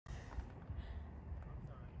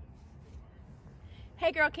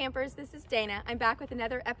Hey girl campers, this is Dana. I'm back with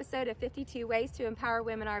another episode of 52 Ways to Empower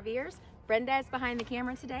Women RVers. Brenda is behind the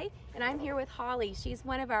camera today, and I'm here with Holly. She's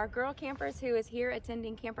one of our girl campers who is here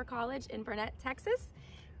attending Camper College in Burnet, Texas.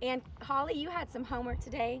 And Holly, you had some homework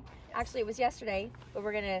today. Actually, it was yesterday, but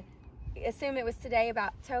we're gonna assume it was today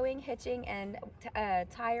about towing, hitching, and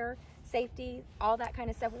tire safety, all that kind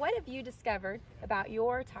of stuff. What have you discovered about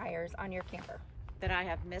your tires on your camper? That I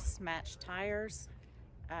have mismatched tires.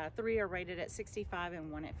 3 are rated at 65 and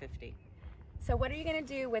 1 at 50. So what are you going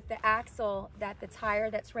to do with the axle that the tire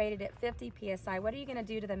that's rated at 50 psi, what are you going to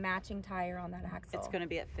do to the matching tire on that axle? It's going to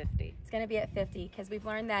be at 50. It's going to be at 50 because we've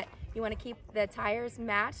learned that you want to keep the tires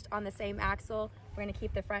matched on the same axle. We're going to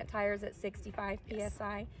keep the front tires at 65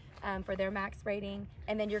 psi for their max rating.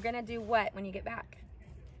 And then you're going to do what when you get back?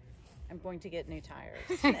 I'm going to get new tires.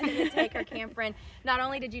 She's going to take her camper in. Not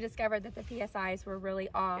only did you discover that the PSIs were really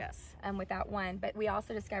off with that one, but we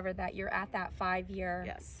also discovered that you're at that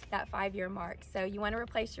 5-year that 5-year mark. So you want to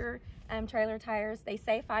replace your trailer tires. They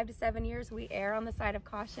say 5 to 7 years. We err on the side of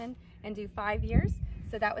caution and do 5 years.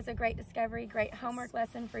 So that was a great discovery, great homework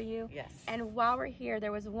lesson for you. Yes. And while we're here,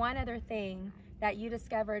 there was one other thing that you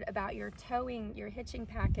discovered about your towing, your hitching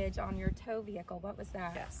package on your tow vehicle. What was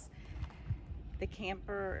that? Yes. The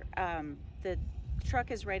camper, the truck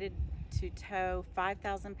is rated to tow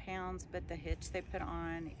 5,000 pounds, but the hitch they put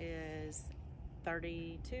on is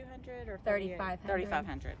 3,200 or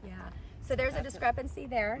 3,500. Yeah. So there's a discrepancy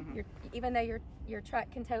there. Even though your truck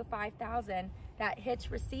can tow 5,000, that hitch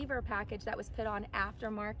receiver package that was put on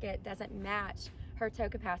aftermarket doesn't match her tow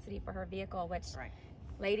capacity for her vehicle, which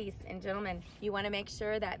ladies and gentlemen, you want to make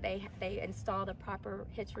sure that they install the proper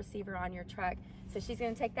hitch receiver on your truck. So she's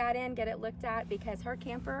going to take that in, get it looked at, because her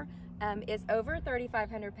camper is over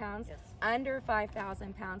 3,500 pounds, under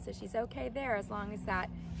 5,000 pounds. So she's okay there as long as that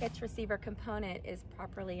hitch receiver component is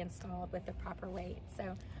properly installed with the proper weight.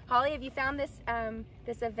 So Holly, have you found this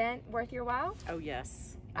this event worth your while? Oh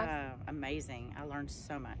yes, amazing. I learned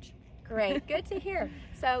so much. Great, good to hear.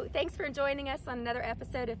 So thanks for joining us on another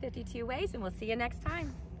episode of 52 Ways, and we'll see you next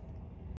time.